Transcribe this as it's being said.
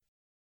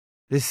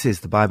This is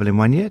the Bible in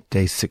 1 year,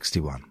 day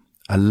 61.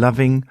 A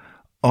loving,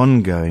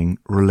 ongoing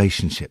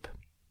relationship.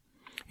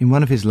 In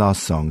one of his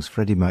last songs,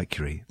 Freddie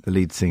Mercury, the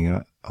lead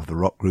singer of the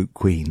rock group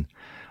Queen,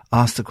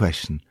 asked the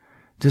question,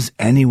 does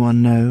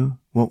anyone know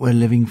what we're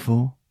living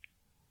for?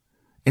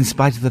 In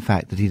spite of the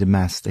fact that he'd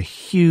amassed a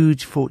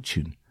huge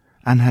fortune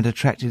and had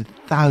attracted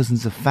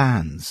thousands of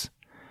fans,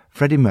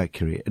 Freddie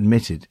Mercury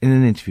admitted in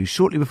an interview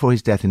shortly before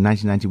his death in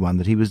 1991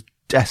 that he was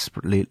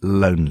desperately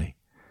lonely.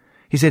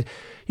 He said,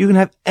 "You can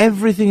have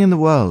everything in the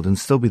world and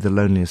still be the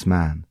loneliest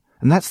man.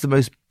 And that's the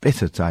most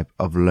bitter type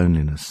of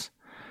loneliness.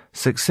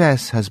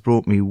 Success has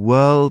brought me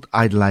world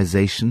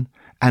idolization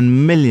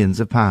and millions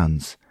of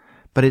pounds,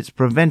 but it's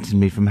prevented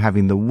me from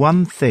having the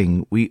one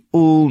thing we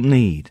all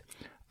need,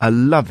 a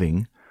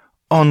loving,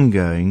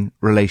 ongoing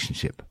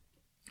relationship.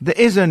 There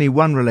is only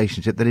one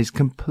relationship that is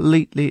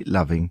completely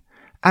loving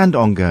and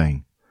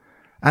ongoing,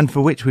 and for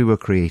which we were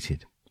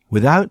created.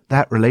 Without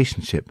that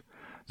relationship,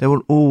 there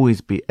will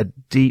always be a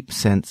deep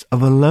sense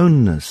of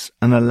aloneness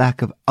and a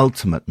lack of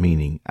ultimate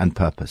meaning and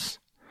purpose.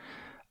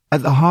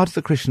 At the heart of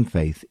the Christian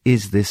faith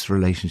is this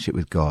relationship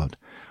with God,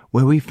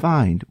 where we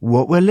find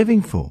what we're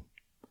living for.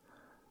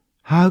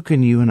 How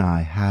can you and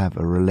I have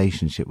a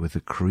relationship with the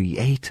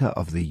Creator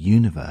of the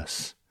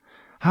universe?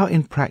 How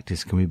in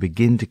practice can we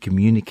begin to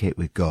communicate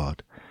with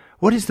God?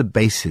 What is the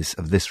basis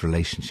of this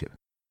relationship?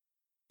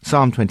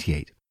 Psalm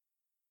 28.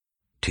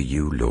 To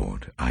you,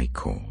 Lord, I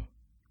call.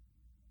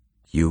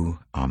 You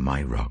are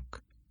my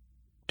rock.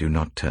 Do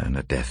not turn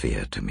a deaf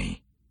ear to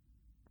me.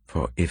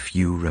 For if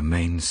you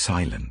remain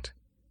silent,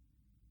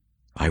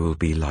 I will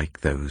be like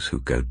those who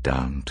go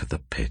down to the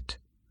pit.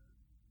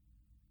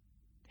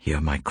 Hear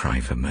my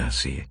cry for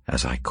mercy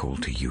as I call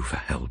to you for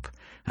help,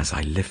 as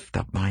I lift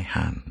up my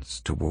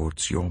hands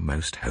towards your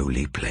most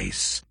holy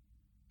place.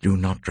 Do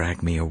not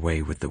drag me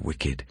away with the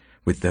wicked,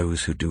 with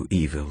those who do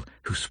evil,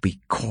 who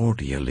speak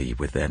cordially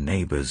with their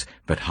neighbors,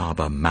 but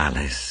harbor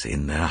malice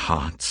in their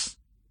hearts.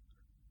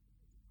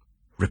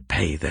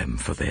 Repay them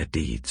for their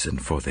deeds and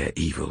for their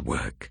evil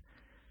work.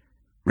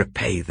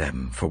 Repay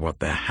them for what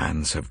their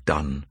hands have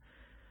done,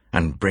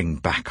 and bring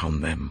back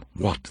on them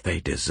what they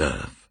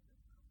deserve.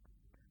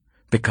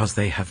 Because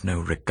they have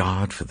no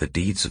regard for the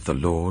deeds of the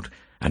Lord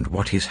and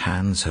what his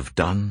hands have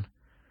done,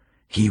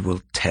 he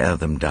will tear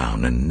them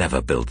down and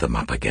never build them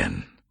up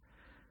again.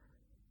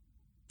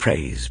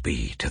 Praise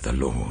be to the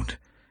Lord,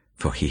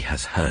 for he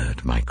has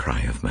heard my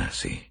cry of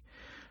mercy.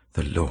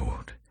 The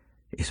Lord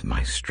is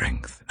my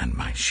strength and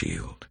my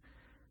shield.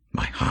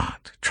 My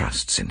heart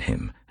trusts in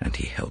him, and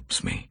he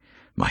helps me.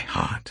 My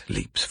heart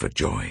leaps for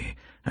joy,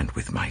 and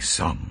with my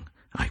song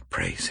I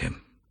praise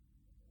him.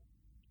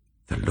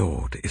 The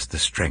Lord is the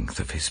strength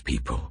of his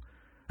people,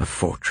 a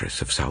fortress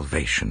of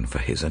salvation for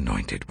his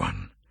anointed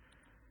one.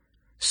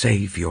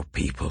 Save your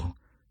people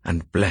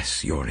and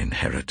bless your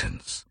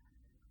inheritance.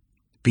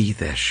 Be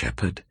their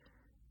shepherd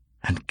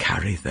and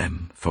carry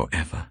them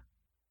forever.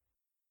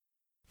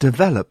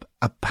 Develop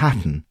a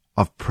pattern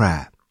of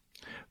prayer.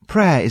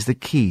 Prayer is the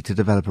key to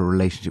develop a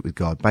relationship with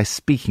God by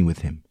speaking with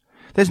him.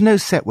 There's no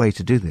set way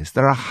to do this.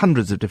 There are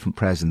hundreds of different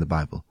prayers in the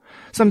Bible.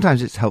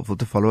 Sometimes it's helpful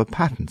to follow a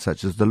pattern,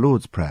 such as the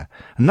Lord's Prayer.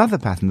 Another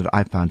pattern that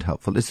I found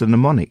helpful is the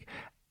mnemonic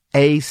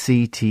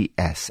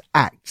ACTS,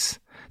 ACTS.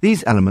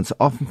 These elements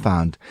are often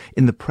found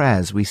in the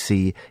prayers we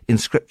see in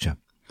Scripture.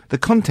 The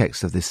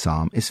context of this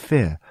psalm is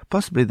fear,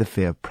 possibly the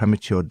fear of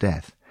premature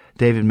death.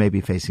 David may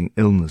be facing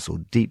illness or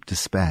deep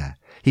despair.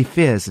 He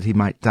fears that he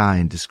might die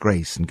in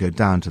disgrace and go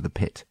down to the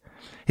pit.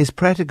 His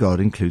prayer to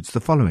God includes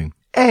the following.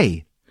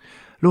 A.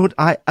 Lord,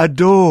 I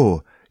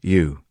adore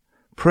you.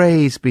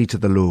 Praise be to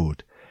the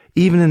Lord.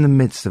 Even in the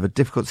midst of a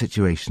difficult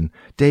situation,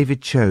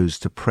 David chose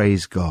to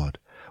praise God.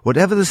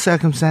 Whatever the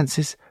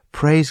circumstances,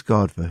 praise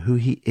God for who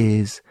he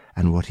is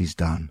and what he's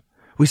done.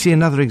 We see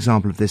another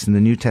example of this in the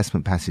New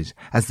Testament passage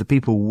as the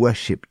people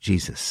worship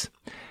Jesus.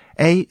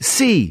 A.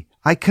 C.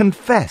 I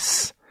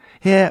confess.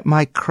 Hear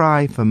my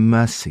cry for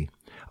mercy.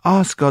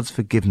 Ask God's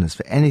forgiveness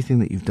for anything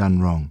that you've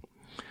done wrong.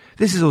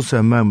 This is also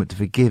a moment to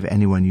forgive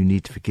anyone you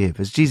need to forgive.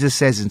 As Jesus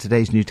says in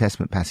today's New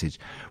Testament passage,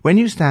 when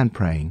you stand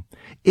praying,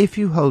 if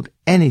you hold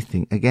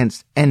anything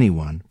against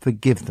anyone,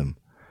 forgive them,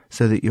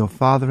 so that your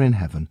Father in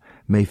heaven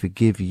may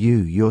forgive you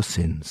your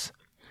sins.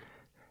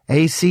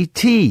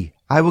 ACT,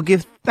 I will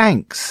give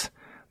thanks.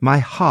 My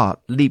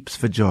heart leaps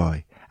for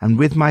joy, and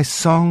with my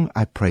song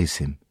I praise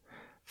him.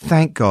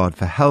 Thank God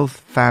for health,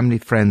 family,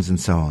 friends, and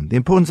so on. The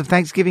importance of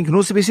thanksgiving can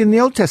also be seen in the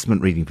Old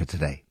Testament reading for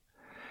today.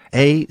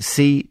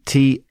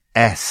 ACTS,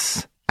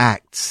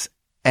 Acts,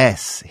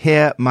 S,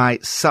 hear my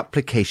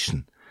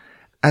supplication.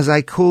 As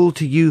I call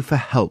to you for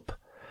help,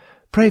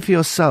 pray for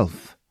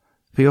yourself,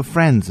 for your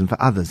friends, and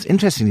for others.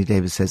 Interestingly,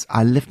 David says,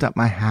 I lift up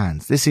my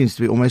hands. This seems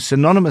to be almost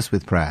synonymous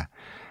with prayer.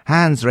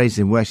 Hands raised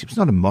in worship is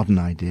not a modern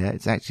idea.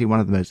 It's actually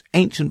one of the most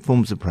ancient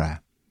forms of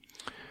prayer.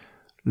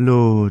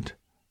 Lord,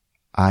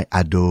 I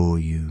adore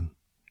you.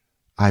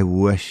 I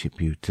worship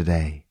you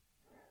today.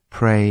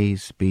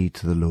 Praise be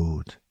to the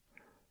Lord.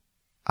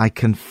 I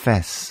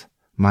confess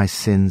my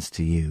sins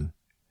to you.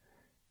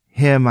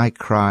 Hear my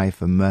cry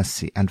for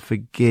mercy and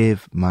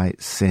forgive my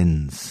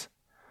sins.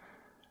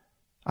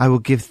 I will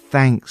give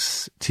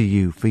thanks to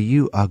you, for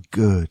you are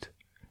good.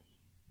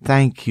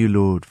 Thank you,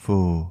 Lord,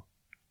 for...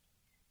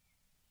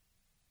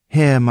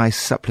 Hear my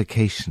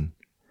supplication.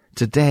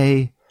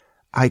 Today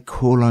I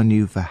call on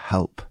you for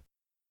help.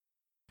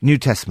 New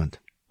Testament,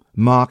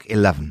 Mark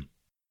 11.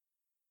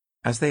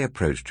 As they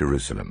approached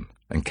Jerusalem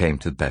and came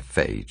to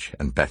Bethphage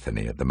and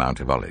Bethany at the Mount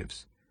of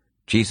Olives,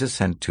 Jesus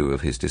sent 2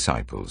 of his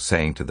disciples,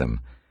 saying to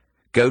them,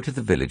 "Go to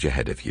the village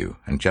ahead of you,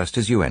 and just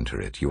as you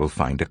enter it, you will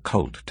find a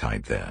colt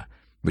tied there,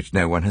 which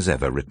no one has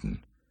ever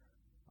ridden.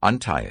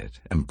 Untie it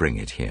and bring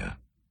it here.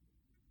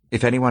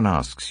 If anyone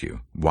asks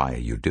you, 'Why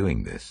are you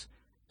doing this?'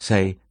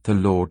 say, 'The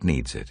Lord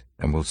needs it,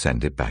 and will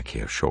send it back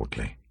here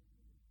shortly.'"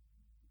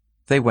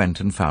 They went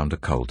and found a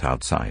colt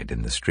outside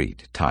in the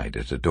street, tied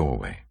at a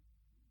doorway.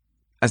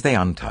 As they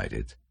untied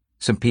it,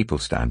 some people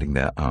standing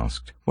there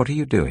asked, "What are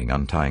you doing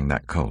untying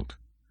that colt?"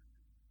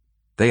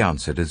 They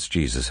answered as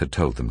Jesus had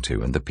told them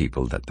to, and the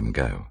people let them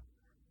go.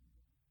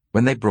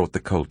 When they brought the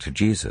colt to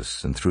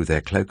Jesus and threw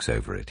their cloaks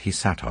over it, he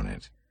sat on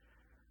it.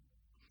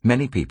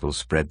 Many people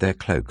spread their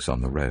cloaks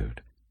on the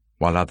road,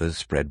 while others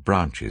spread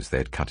branches they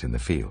had cut in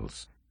the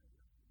fields.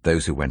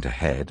 Those who went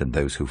ahead and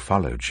those who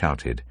followed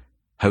shouted,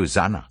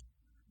 "Hosanna!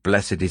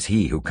 Blessed is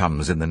he who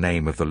comes in the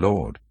name of the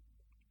Lord.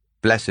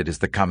 Blessed is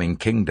the coming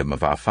kingdom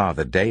of our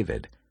father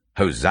David.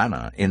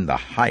 Hosanna in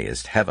the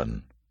highest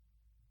heaven."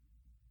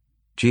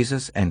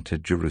 Jesus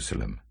entered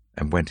Jerusalem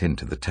and went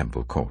into the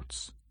temple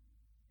courts.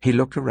 He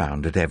looked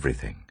around at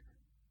everything,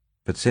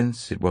 but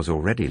since it was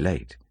already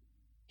late,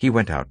 he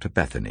went out to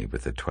Bethany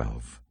with the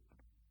 12.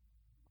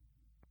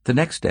 The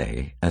next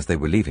day, as they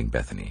were leaving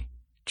Bethany,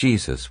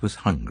 Jesus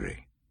was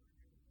hungry.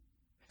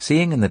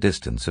 Seeing in the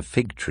distance a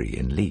fig tree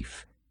in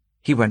leaf,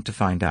 he went to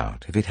find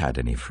out if it had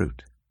any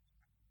fruit.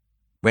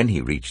 When he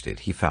reached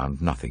it, he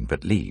found nothing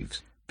but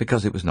leaves,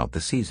 because it was not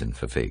the season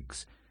for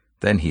figs.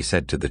 Then he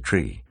said to the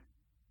tree,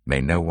 "May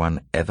no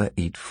one ever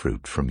eat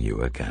fruit from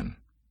you again."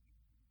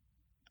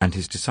 And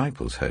his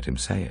disciples heard him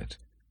say it.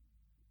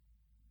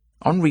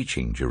 On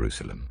reaching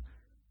Jerusalem,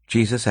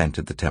 Jesus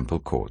entered the temple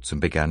courts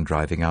and began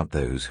driving out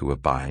those who were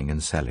buying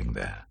and selling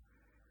there.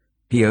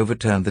 He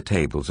overturned the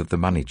tables of the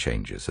money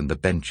changers and the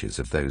benches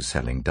of those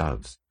selling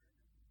doves,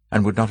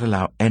 and would not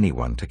allow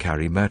anyone to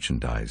carry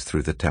merchandise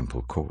through the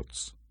temple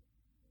courts.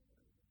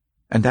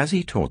 And as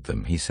he taught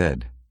them, he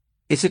said,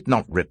 "Is it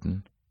not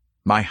written,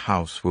 'My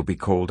house will be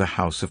called a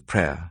house of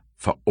prayer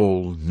for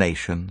all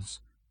nations'?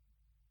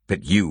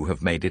 But you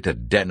have made it a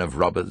den of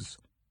robbers."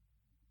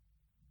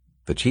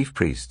 The chief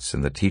priests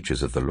and the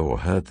teachers of the law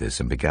heard this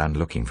and began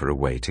looking for a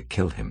way to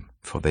kill him,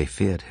 for they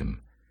feared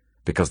him,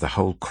 because the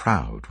whole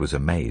crowd was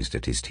amazed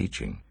at his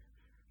teaching.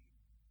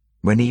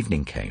 When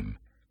evening came,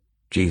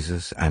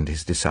 Jesus and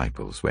his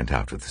disciples went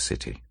out of the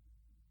city.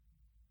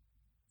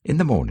 In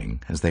the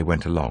morning, as they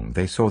went along,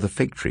 they saw the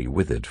fig tree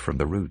withered from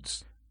the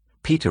roots.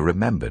 Peter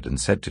remembered and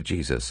said to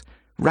Jesus,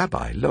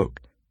 "Rabbi,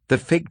 look, the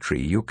fig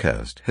tree you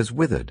cursed has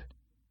withered."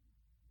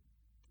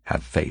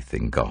 "Have faith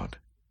in God,"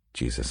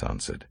 Jesus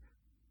answered.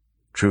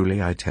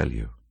 "Truly I tell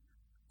you,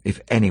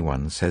 if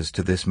anyone says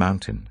to this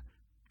mountain,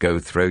 'Go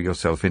throw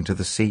yourself into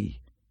the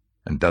sea,'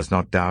 and does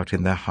not doubt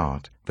in their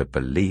heart, but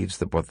believes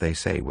that what they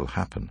say will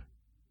happen,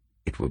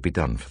 it will be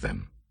done for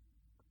them.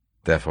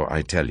 Therefore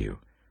I tell you,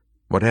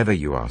 whatever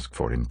you ask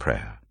for in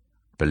prayer,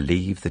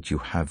 believe that you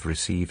have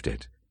received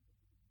it,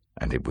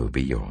 and it will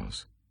be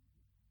yours.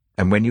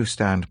 And when you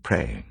stand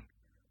praying,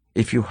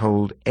 if you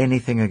hold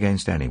anything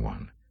against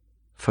anyone,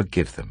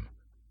 forgive them,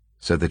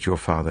 so that your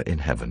Father in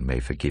heaven may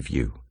forgive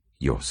you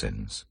your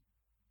sins."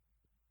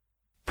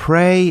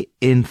 Pray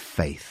in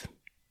faith.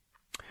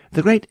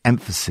 The great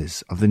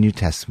emphasis of the New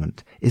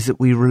Testament is that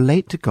we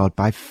relate to God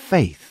by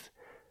faith.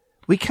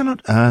 We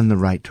cannot earn the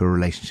right to a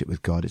relationship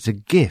with God. It's a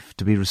gift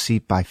to be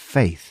received by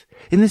faith.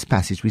 In this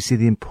passage, we see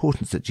the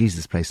importance that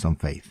Jesus placed on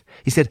faith.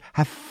 He said,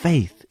 have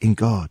faith in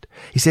God.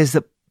 He says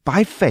that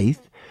by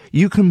faith,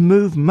 you can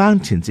move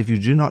mountains if you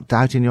do not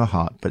doubt in your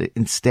heart, but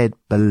instead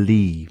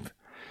believe.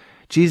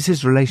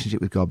 Jesus' relationship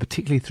with God,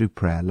 particularly through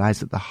prayer,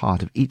 lies at the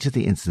heart of each of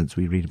the incidents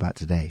we read about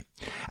today.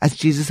 As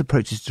Jesus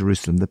approaches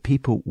Jerusalem, the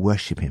people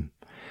worship him.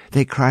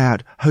 They cry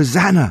out,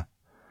 "Hosanna!"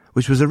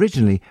 which was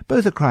originally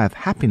both a cry of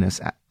happiness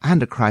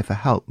and a cry for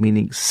help,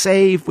 meaning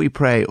 "Save, we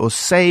pray," or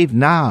 "Save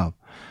now."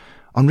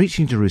 On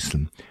reaching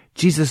Jerusalem,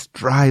 Jesus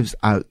drives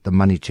out the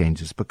money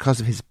changers because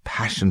of his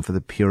passion for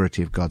the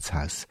purity of God's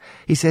house.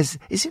 He says,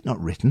 "Is it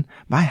not written,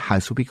 'My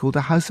house will be called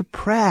a house of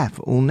prayer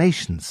for all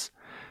nations'?"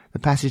 The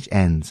passage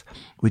ends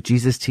with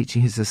Jesus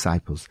teaching his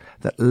disciples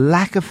that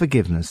lack of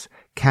forgiveness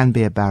can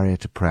be a barrier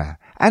to prayer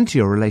and to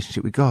your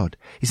relationship with God.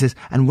 He says,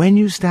 "And when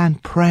you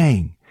stand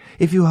praying,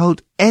 if you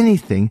hold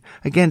anything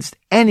against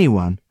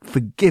anyone,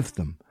 forgive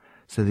them,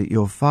 so that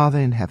your Father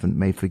in heaven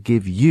may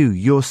forgive you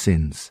your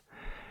sins."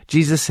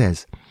 Jesus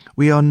says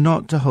we are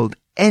not to hold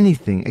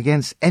anything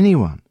against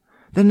anyone.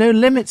 There are no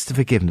limits to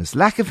forgiveness.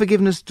 Lack of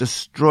forgiveness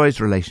destroys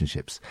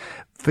relationships.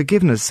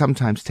 Forgiveness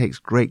sometimes takes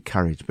great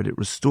courage, but it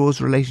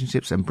restores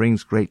relationships and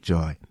brings great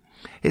joy.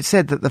 It's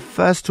said that the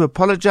first to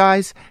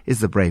apologize is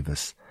the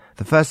bravest.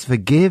 The first to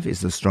forgive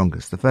is the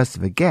strongest. The first to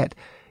forget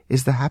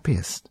is the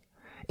happiest.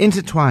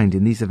 Intertwined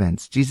in these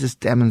events, Jesus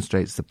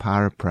demonstrates the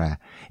power of prayer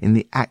in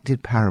the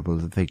acted parable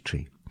of the fig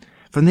tree.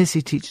 From this,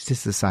 he teaches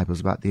his disciples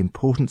about the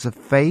importance of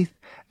faith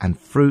and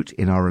fruit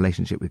in our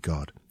relationship with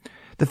God.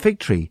 The fig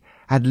tree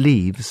had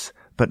leaves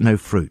but no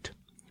fruit.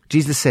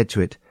 Jesus said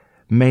to it,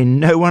 "May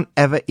no one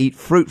ever eat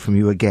fruit from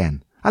you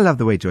again." I love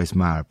the way Joyce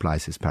Meyer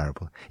applies this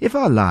parable. If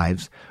our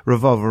lives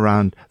revolve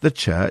around the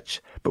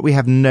church, but we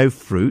have no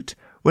fruit,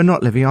 we're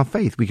not living our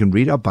faith. We can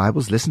read our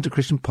Bibles, listen to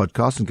Christian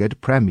podcasts, and go to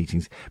prayer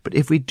meetings. But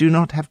if we do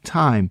not have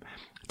time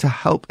to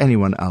help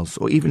anyone else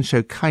or even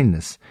show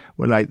kindness,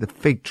 we're like the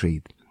fig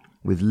tree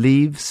with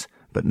leaves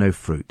but no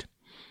fruit.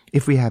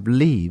 If we have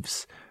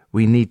leaves,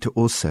 we need to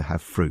also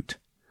have fruit.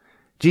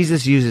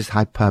 Jesus uses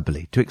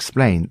hyperbole to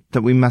explain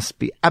that we must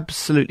be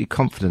absolutely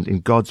confident in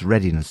God's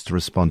readiness to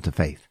respond to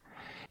faith.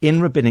 In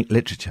rabbinic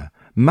literature,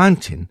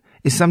 mountain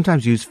is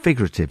sometimes used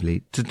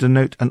figuratively to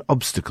denote an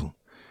obstacle.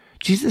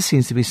 Jesus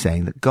seems to be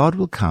saying that God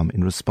will come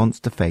in response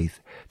to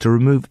faith to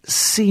remove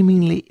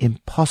seemingly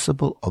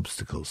impossible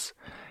obstacles.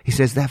 He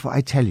says, "Therefore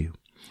I tell you,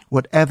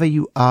 whatever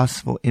you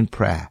ask for in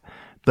prayer,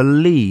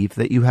 believe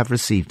that you have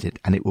received it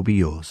and it will be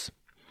yours."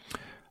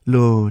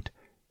 Lord,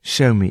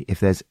 show me if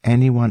there's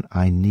anyone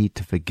I need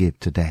to forgive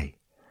today.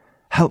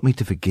 Help me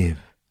to forgive.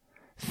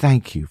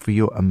 Thank you for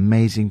your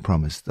amazing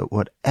promise that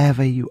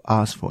whatever you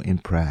ask for in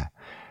prayer,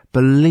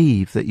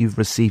 believe that you've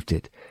received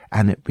it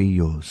and it be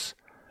yours.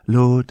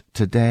 Lord,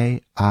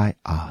 today I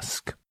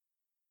ask.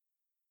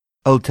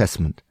 Old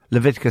Testament,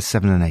 Leviticus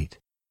 7 and 8.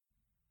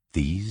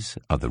 These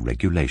are the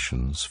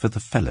regulations for the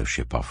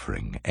fellowship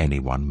offering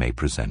anyone may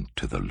present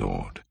to the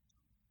Lord.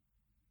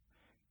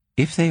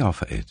 If they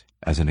offer it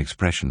as an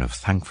expression of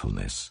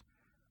thankfulness,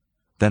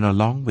 then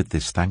along with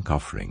this thank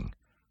offering,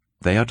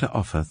 they are to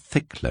offer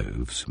thick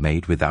loaves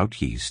made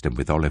without yeast and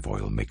with olive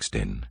oil mixed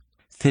in,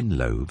 thin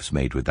loaves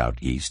made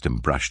without yeast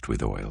and brushed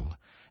with oil,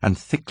 and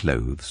thick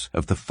loaves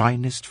of the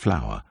finest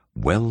flour,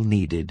 well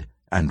kneaded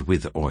and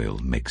with oil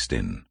mixed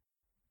in.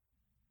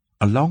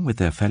 Along with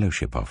their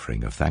fellowship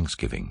offering of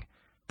thanksgiving,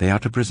 they are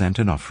to present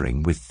an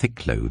offering with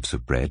thick loaves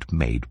of bread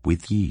made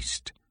with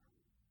yeast.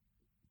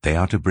 They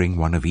are to bring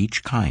one of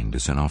each kind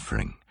as an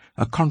offering,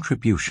 a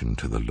contribution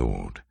to the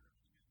Lord.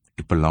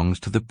 It belongs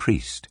to the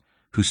priest,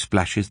 who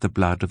splashes the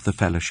blood of the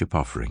fellowship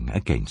offering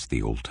against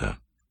the altar.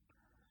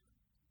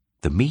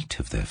 The meat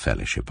of their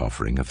fellowship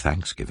offering of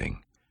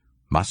thanksgiving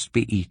must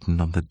be eaten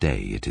on the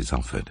day it is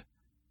offered.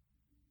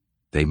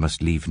 They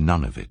must leave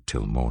none of it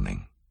till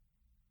morning.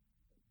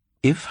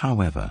 If,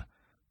 however,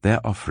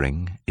 their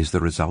offering is the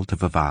result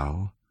of a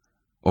vow,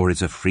 or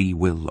is a free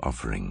will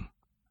offering,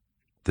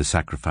 the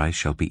sacrifice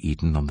shall be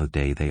eaten on the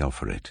day they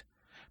offer it,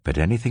 but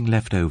anything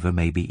left over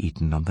may be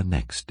eaten on the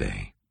next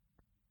day.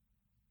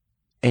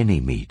 Any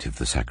meat of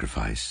the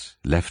sacrifice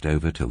left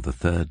over till the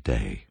third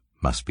day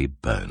must be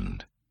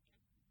burned.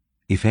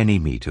 If any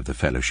meat of the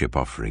fellowship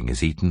offering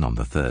is eaten on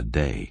the third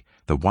day,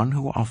 the one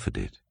who offered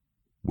it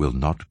will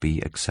not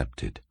be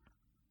accepted.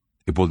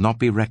 It will not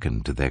be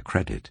reckoned to their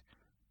credit,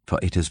 for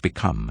it has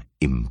become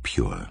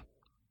impure.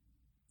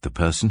 The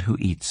person who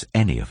eats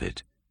any of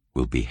it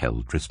will be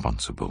held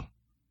responsible.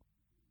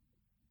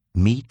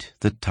 Meat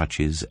that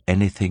touches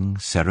anything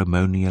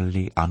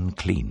ceremonially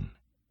unclean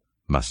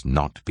must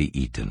not be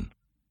eaten.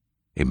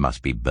 It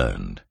must be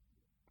burned.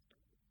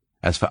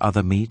 As for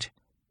other meat,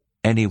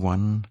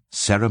 anyone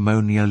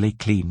ceremonially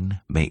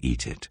clean may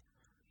eat it.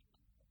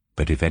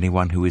 But if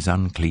anyone who is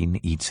unclean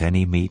eats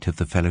any meat of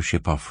the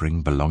fellowship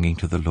offering belonging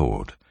to the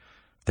Lord,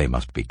 they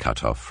must be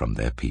cut off from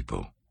their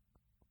people.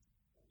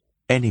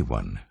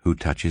 Anyone who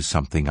touches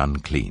something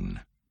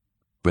unclean,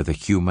 whether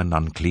human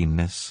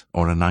uncleanness,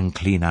 or an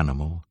unclean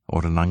animal,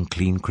 or an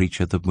unclean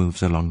creature that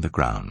moves along the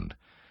ground,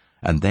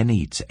 and then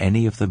eats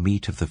any of the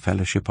meat of the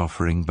fellowship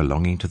offering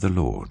belonging to the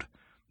Lord,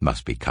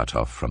 must be cut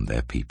off from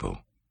their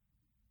people.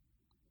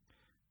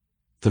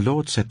 The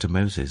Lord said to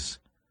Moses,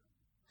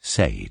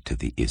 "Say to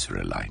the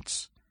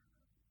Israelites,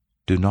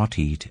 do not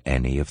eat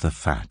any of the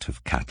fat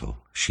of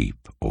cattle,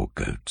 sheep, or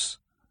goats.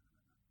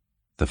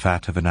 The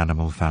fat of an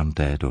animal found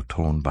dead or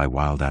torn by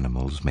wild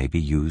animals may be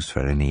used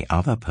for any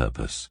other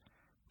purpose,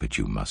 but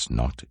you must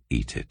not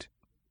eat it.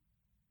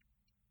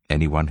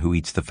 Anyone who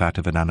eats the fat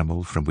of an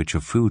animal from which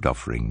a food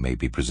offering may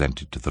be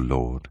presented to the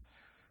Lord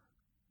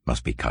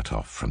must be cut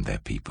off from their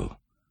people.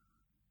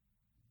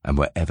 And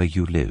wherever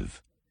you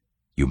live,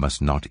 you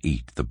must not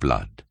eat the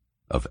blood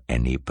of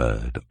any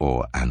bird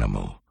or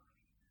animal.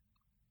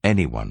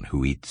 Anyone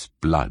who eats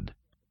blood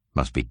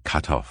must be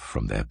cut off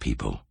from their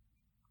people."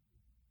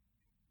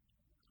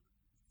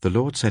 The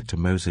Lord said to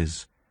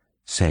Moses,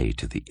 "Say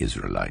to the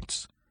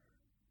Israelites,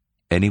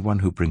 anyone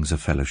who brings a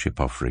fellowship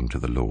offering to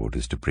the Lord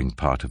is to bring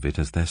part of it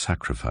as their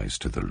sacrifice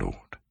to the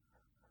Lord.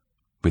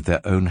 With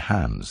their own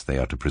hands they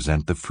are to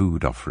present the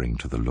food offering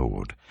to the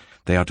Lord.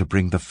 They are to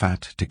bring the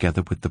fat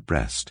together with the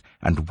breast,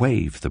 and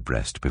wave the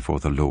breast before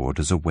the Lord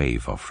as a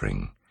wave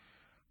offering.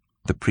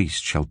 The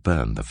priest shall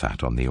burn the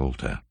fat on the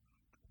altar.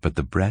 but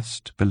the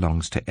breast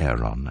belongs to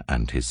Aaron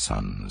and his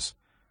sons.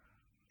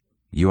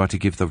 You are to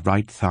give the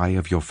right thigh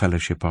of your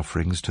fellowship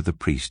offerings to the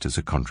priest as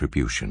a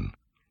contribution.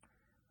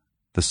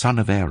 The son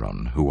of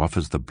Aaron, who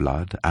offers the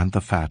blood and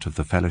the fat of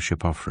the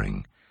fellowship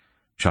offering,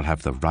 shall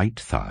have the right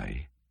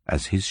thigh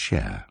as his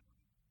share.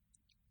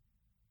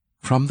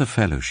 From the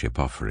fellowship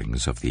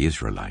offerings of the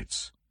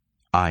Israelites,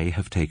 I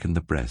have taken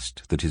the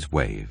breast that is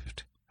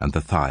waved and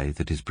the thigh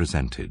that is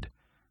presented,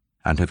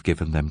 and have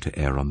given them to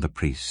Aaron the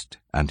priest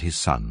and his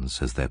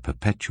sons as their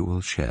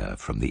perpetual share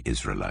from the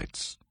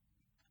Israelites.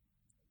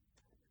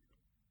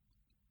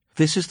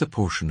 This is the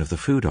portion of the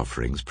food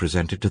offerings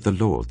presented to the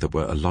Lord that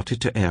were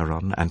allotted to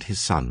Aaron and his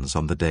sons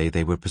on the day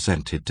they were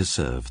presented to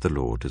serve the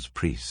Lord as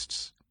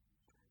priests.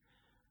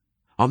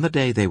 On the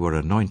day they were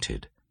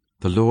anointed,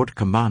 the Lord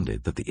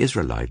commanded that the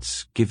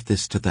Israelites give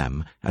this to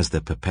them as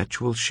their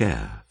perpetual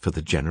share for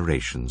the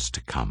generations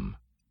to come.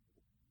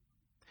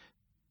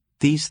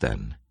 These,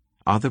 then,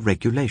 are the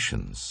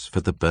regulations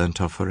for the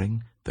burnt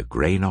offering, the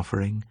grain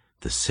offering,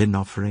 the sin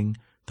offering,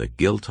 the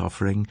guilt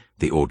offering,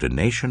 the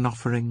ordination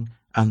offering,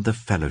 and the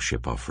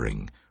fellowship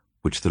offering,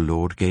 which the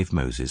Lord gave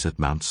Moses at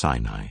Mount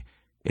Sinai,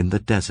 in the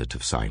desert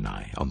of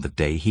Sinai, on the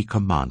day he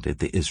commanded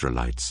the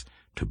Israelites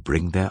to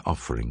bring their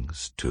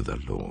offerings to the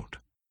Lord.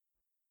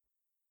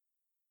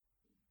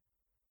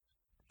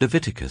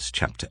 Leviticus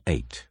chapter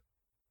 8.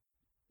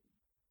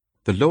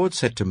 The Lord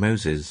said to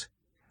Moses,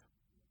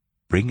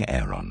 Bring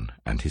Aaron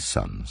and his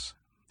sons,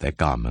 their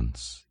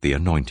garments, the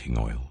anointing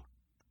oil,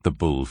 the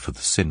bull for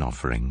the sin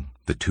offering,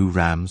 the 2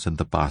 rams and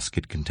the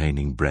basket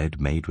containing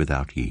bread made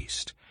without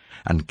yeast,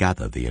 and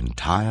gather the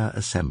entire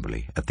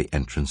assembly at the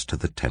entrance to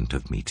the tent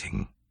of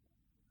meeting.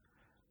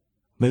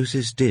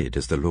 Moses did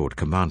as the Lord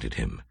commanded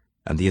him,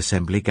 and the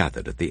assembly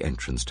gathered at the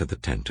entrance to the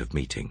tent of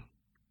meeting.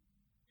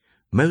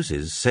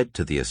 Moses said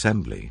to the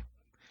assembly,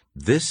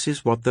 This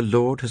is what the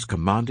Lord has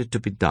commanded to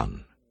be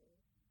done.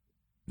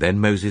 Then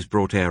Moses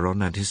brought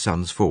Aaron and his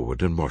sons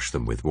forward and washed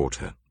them with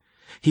water.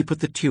 He put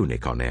the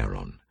tunic on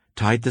Aaron,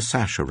 tied the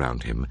sash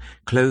around him,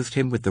 clothed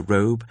him with the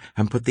robe,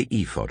 and put the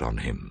ephod on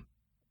him.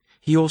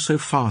 He also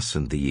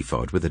fastened the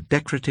ephod with a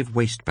decorative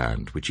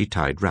waistband which he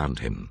tied round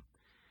him.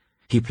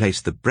 He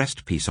placed the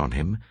breastpiece on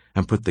him,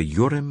 and put the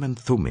Urim and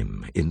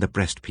Thummim in the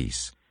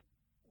breastpiece.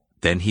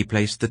 Then he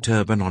placed the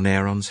turban on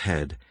Aaron's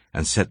head,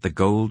 and set the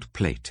gold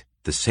plate,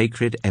 the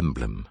sacred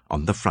emblem,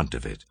 on the front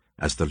of it,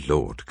 as the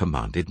Lord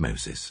commanded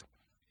Moses.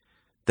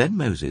 Then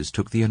Moses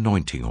took the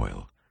anointing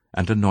oil,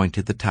 and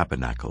anointed the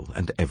tabernacle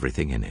and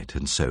everything in it,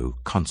 and so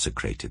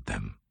consecrated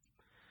them.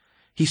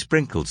 He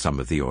sprinkled some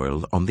of the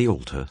oil on the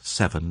altar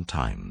 7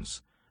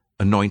 times,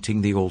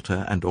 anointing the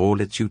altar and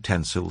all its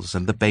utensils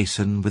and the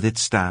basin with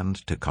its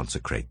stand to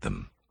consecrate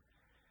them.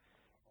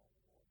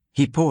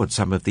 He poured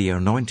some of the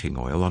anointing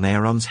oil on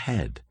Aaron's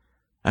head,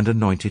 and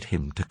anointed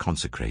him to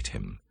consecrate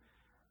him.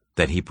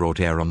 Then he brought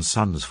Aaron's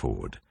sons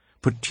forward,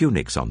 put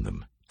tunics on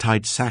them,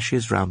 tied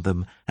sashes round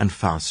them, and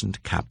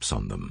fastened caps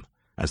on them,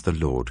 as the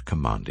Lord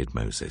commanded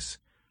Moses.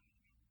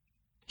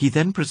 He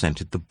then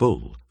presented the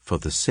bull for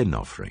the sin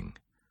offering,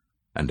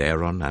 and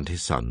Aaron and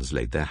his sons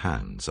laid their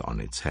hands on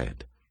its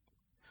head.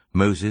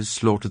 Moses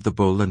slaughtered the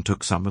bull and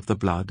took some of the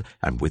blood,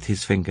 and with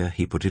his finger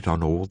he put it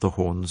on all the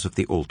horns of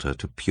the altar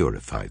to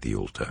purify the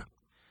altar.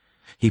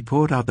 He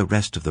poured out the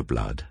rest of the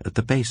blood at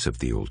the base of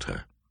the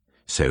altar.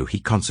 So he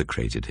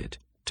consecrated it,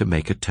 to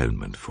make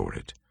atonement for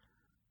it.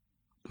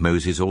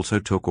 Moses also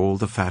took all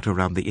the fat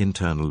around the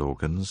internal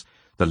organs,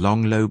 the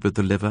long lobe of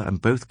the liver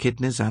and both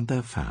kidneys and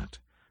their fat,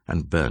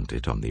 and burnt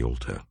it on the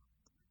altar.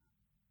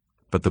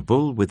 But the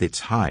bull with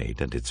its hide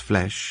and its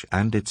flesh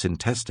and its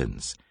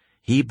intestines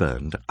he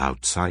burned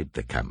outside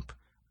the camp,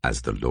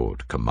 as the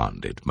Lord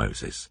commanded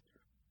Moses.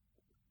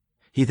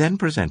 He then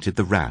presented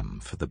the ram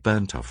for the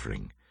burnt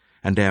offering,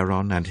 and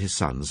Aaron and his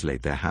sons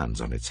laid their hands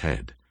on its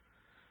head.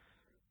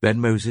 Then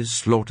Moses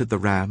slaughtered the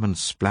ram and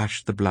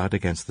splashed the blood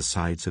against the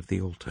sides of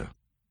the altar.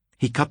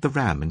 He cut the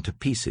ram into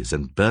pieces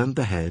and burned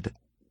the head,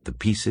 the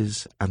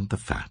pieces, and the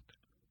fat.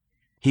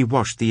 He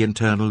washed the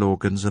internal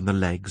organs and the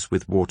legs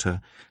with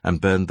water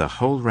and burned the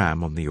whole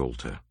ram on the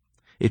altar.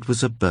 It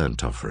was a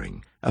burnt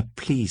offering, a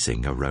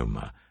pleasing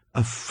aroma,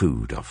 a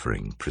food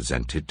offering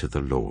presented to the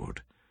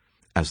Lord,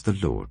 as the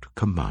Lord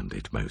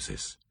commanded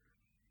Moses.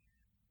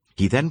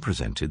 He then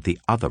presented the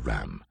other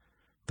ram,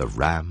 the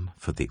ram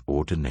for the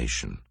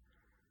ordination.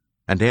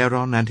 And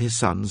Aaron and his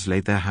sons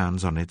laid their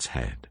hands on its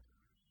head.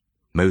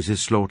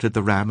 Moses slaughtered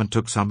the ram and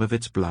took some of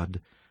its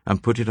blood,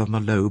 and put it on the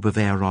lobe of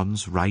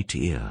Aaron's right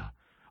ear,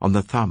 on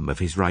the thumb of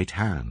his right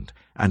hand,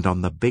 and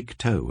on the big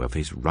toe of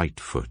his right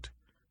foot.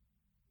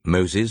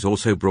 Moses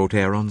also brought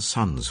Aaron's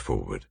sons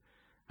forward,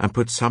 and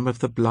put some of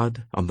the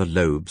blood on the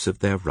lobes of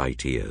their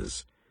right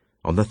ears,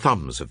 on the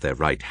thumbs of their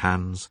right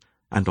hands,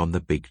 and on the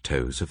big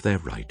toes of their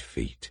right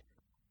feet.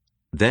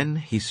 Then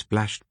he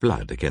splashed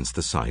blood against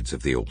the sides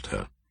of the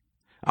altar.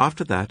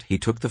 After that he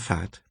took the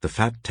fat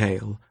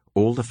tail,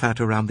 all the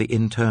fat around the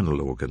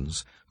internal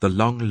organs, the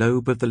long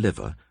lobe of the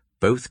liver,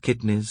 both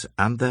kidneys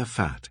and their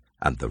fat,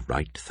 and the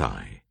right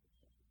thigh.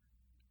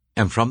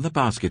 And from the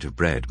basket of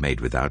bread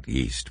made without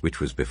yeast, which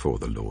was before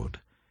the Lord,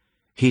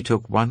 he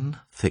took 1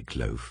 thick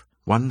loaf,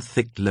 1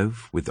 thick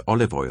loaf with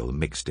olive oil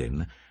mixed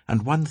in,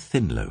 and 1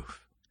 thin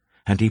loaf,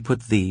 and he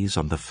put these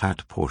on the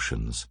fat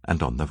portions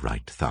and on the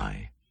right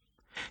thigh.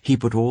 He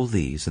put all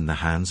these in the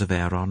hands of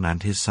Aaron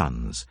and his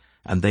sons,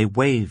 and they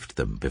waved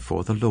them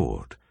before the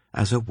Lord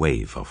as a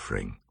wave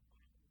offering.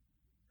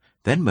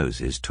 Then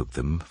Moses took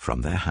them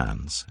from their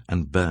hands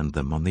and burned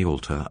them on the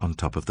altar on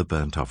top of the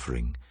burnt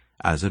offering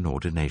as an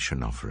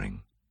ordination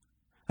offering,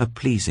 a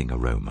pleasing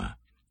aroma,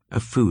 a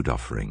food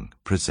offering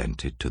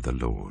presented to the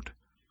Lord.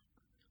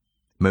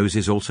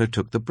 Moses also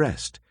took the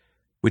breast,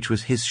 which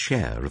was his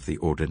share of the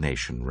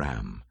ordination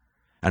ram,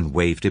 and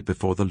waved it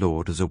before the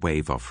Lord as a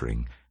wave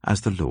offering,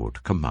 as the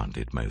Lord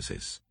commanded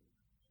Moses.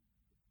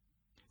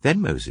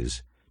 Then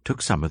Moses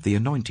took some of the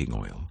anointing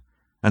oil,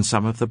 and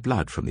some of the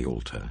blood from the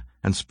altar,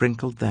 and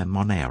sprinkled them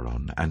on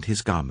Aaron and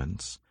his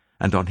garments,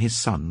 and on his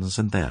sons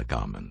and their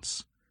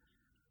garments.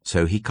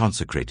 So he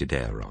consecrated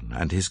Aaron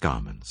and his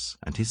garments,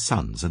 and his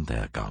sons and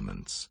their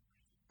garments.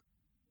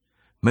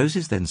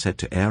 Moses then said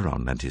to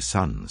Aaron and his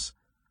sons,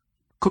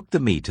 "Cook the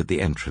meat at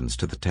the entrance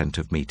to the tent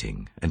of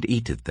meeting, and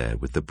eat it there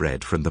with the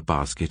bread from the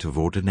basket of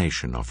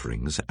ordination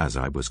offerings, as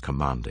I was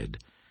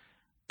commanded.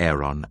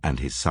 Aaron and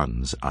his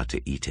sons are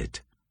to eat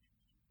it.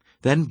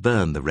 Then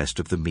burn the rest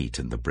of the meat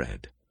and the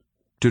bread.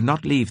 Do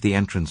not leave the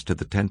entrance to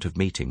the tent of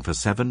meeting for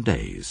 7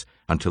 days,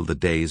 until the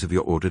days of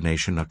your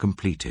ordination are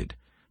completed,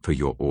 for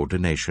your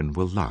ordination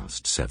will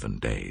last 7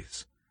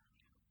 days.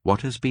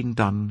 What has been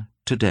done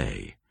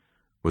today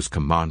was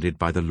commanded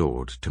by the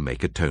Lord to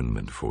make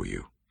atonement for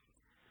you.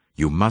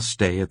 You must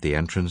stay at the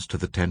entrance to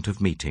the tent of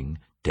meeting,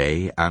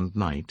 day and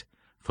night,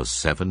 for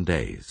 7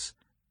 days,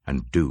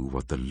 and do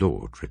what the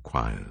Lord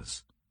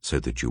requires, so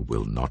that you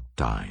will not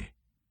die.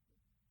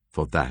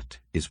 For that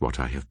is what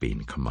I have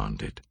been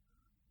commanded."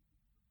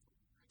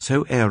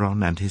 So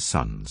Aaron and his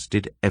sons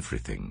did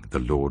everything the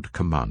Lord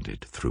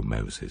commanded through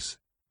Moses.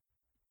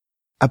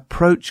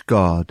 Approach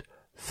God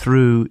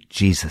through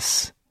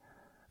Jesus.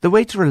 The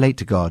way to relate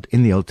to God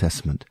in the Old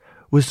Testament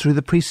was through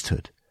the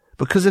priesthood.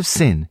 Because of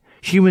sin,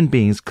 human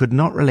beings could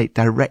not relate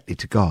directly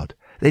to God.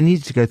 They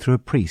needed to go through a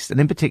priest, and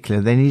in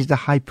particular they needed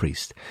a high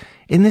priest.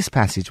 In this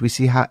passage we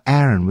see how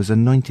Aaron was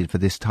anointed for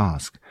this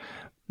task.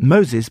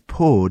 Moses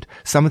poured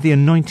some of the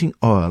anointing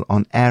oil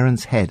on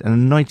Aaron's head and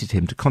anointed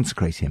him to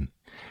consecrate him.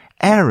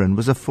 Aaron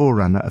was a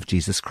forerunner of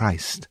Jesus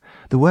Christ.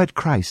 The word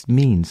Christ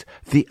means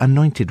the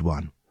anointed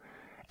one.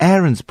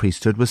 Aaron's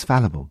priesthood was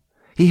fallible.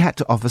 He had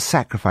to offer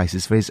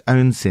sacrifices for his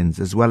own sins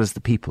as well as the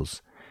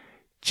people's.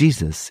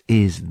 Jesus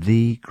is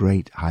the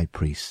great high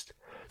priest.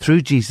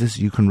 Through Jesus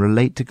you can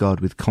relate to God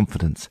with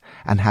confidence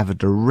and have a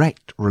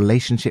direct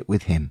relationship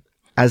with him.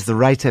 As the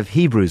writer of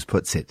Hebrews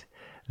puts it,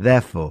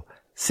 "Therefore,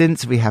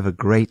 since we have a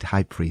great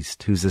high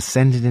priest who's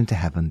ascended into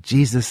heaven,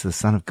 Jesus the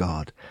Son of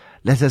God,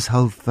 let us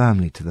hold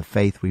firmly to the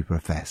faith we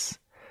profess.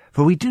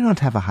 For we do not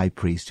have a high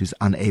priest who's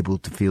unable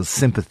to feel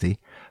sympathy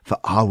for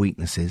our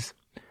weaknesses,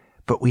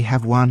 but we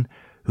have one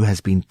who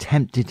has been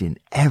tempted in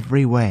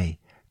every way,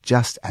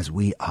 just as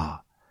we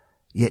are.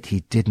 Yet he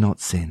did not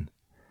sin.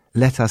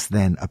 Let us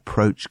then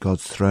approach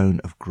God's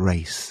throne of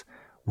grace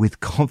with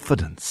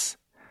confidence,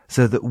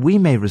 so that we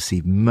may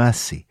receive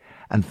mercy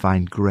and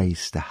find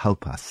grace to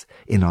help us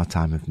in our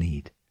time of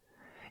need."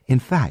 In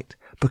fact,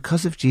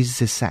 because of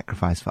Jesus'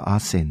 sacrifice for our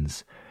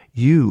sins,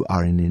 you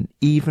are in an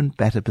even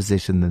better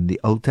position than the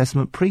Old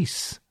Testament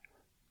priests.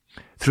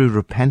 Through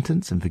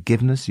repentance and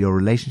forgiveness, your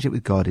relationship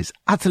with God is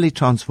utterly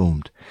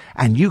transformed,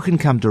 and you can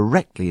come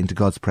directly into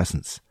God's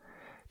presence,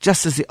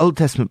 just as the Old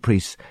Testament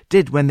priests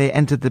did when they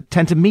entered the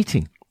tent of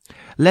meeting.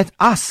 Let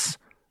us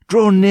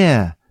draw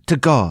near to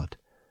God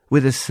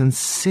with a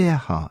sincere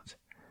heart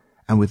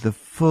and with the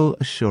full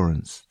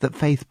assurance that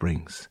faith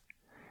brings,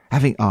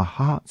 having our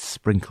hearts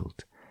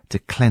sprinkled to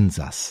cleanse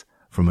us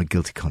from a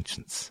guilty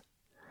conscience.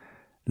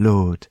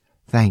 Lord,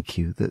 thank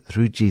you that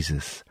through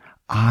Jesus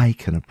I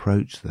can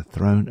approach the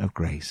throne of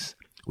grace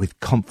with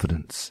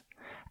confidence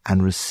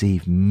and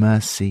receive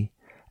mercy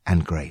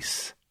and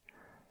grace.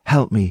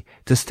 Help me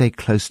to stay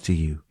close to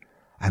you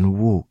and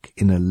walk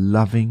in a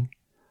loving,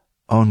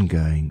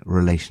 ongoing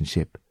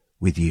relationship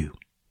with you.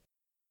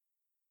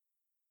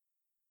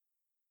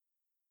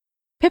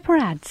 Pippa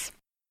adds,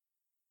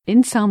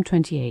 in Psalm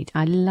 28,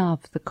 I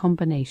love the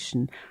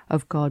combination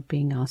of God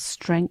being our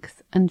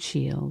strength and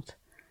shield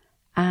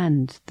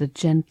and the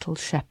gentle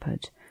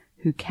shepherd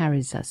who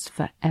carries us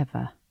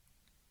forever.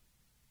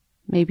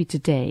 Maybe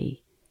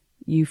today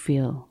you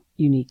feel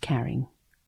you need carrying.